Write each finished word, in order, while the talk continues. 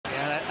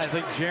I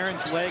think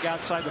Jaren's leg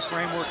outside the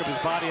framework of his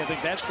body, I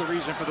think that's the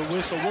reason for the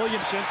whistle.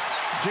 Williamson,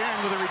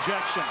 Jaren with a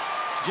rejection.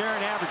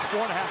 Jaren averaged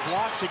 4.5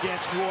 blocks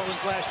against New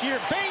Orleans last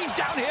year. Bain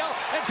downhill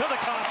and to the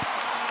cup.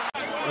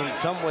 In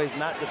some ways,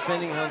 not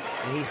defending him,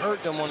 and he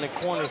hurt them on the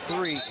corner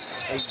three,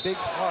 a big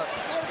part.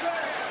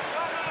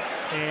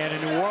 And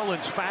a New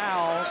Orleans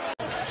foul.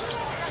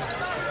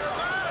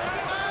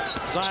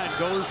 Zion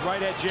goes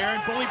right at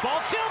Jaren. Bully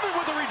ball. Tillman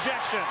with a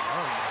rejection.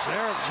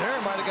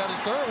 Jaren might have got his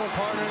third one,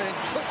 partner, and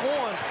took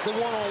on the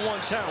one-on-one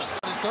challenge.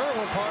 His third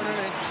one, partner,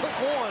 and took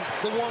on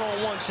the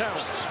one-on-one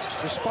challenge.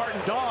 The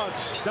Spartan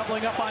Dogs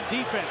doubling up on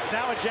defense.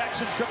 Now a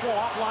Jackson triple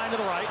offline to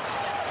the right.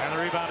 And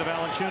the rebound to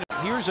Valanciunas.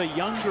 Here's a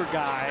younger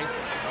guy,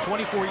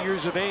 24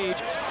 years of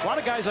age. A lot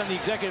of guys on the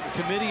executive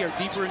committee are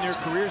deeper in their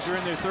careers. They're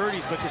in their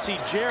 30s. But to see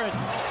Jaren,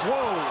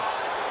 whoa,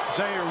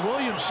 Zaire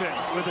Williamson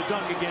with a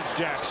dunk against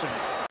Jackson.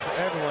 For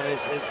everyone,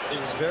 it's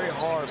very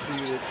hard for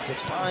you to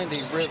find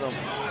a rhythm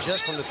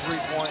just from the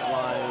three-point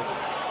line.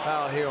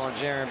 Foul here on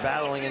Jaren,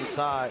 battling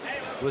inside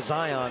with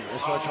Zion.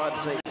 That's what I tried to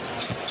say.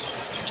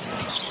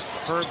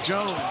 Herb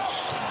Jones,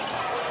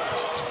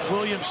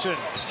 Williamson,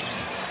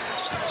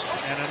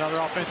 and another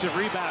offensive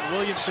rebound.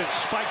 Williamson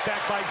spiked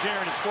back by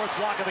Jaren, his fourth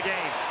block of the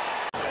game.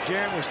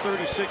 Jaren was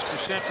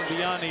 36% from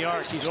beyond the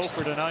arc. He's 0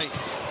 for tonight.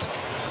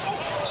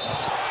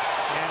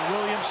 And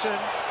Williamson,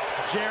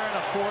 Jaren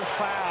a fourth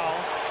foul.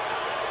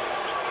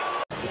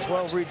 The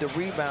 12 the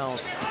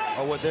rebounds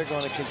are what they're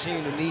going to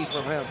continue to need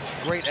from him.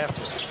 Great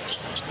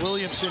effort.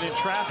 Williamson in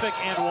traffic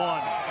and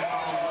one.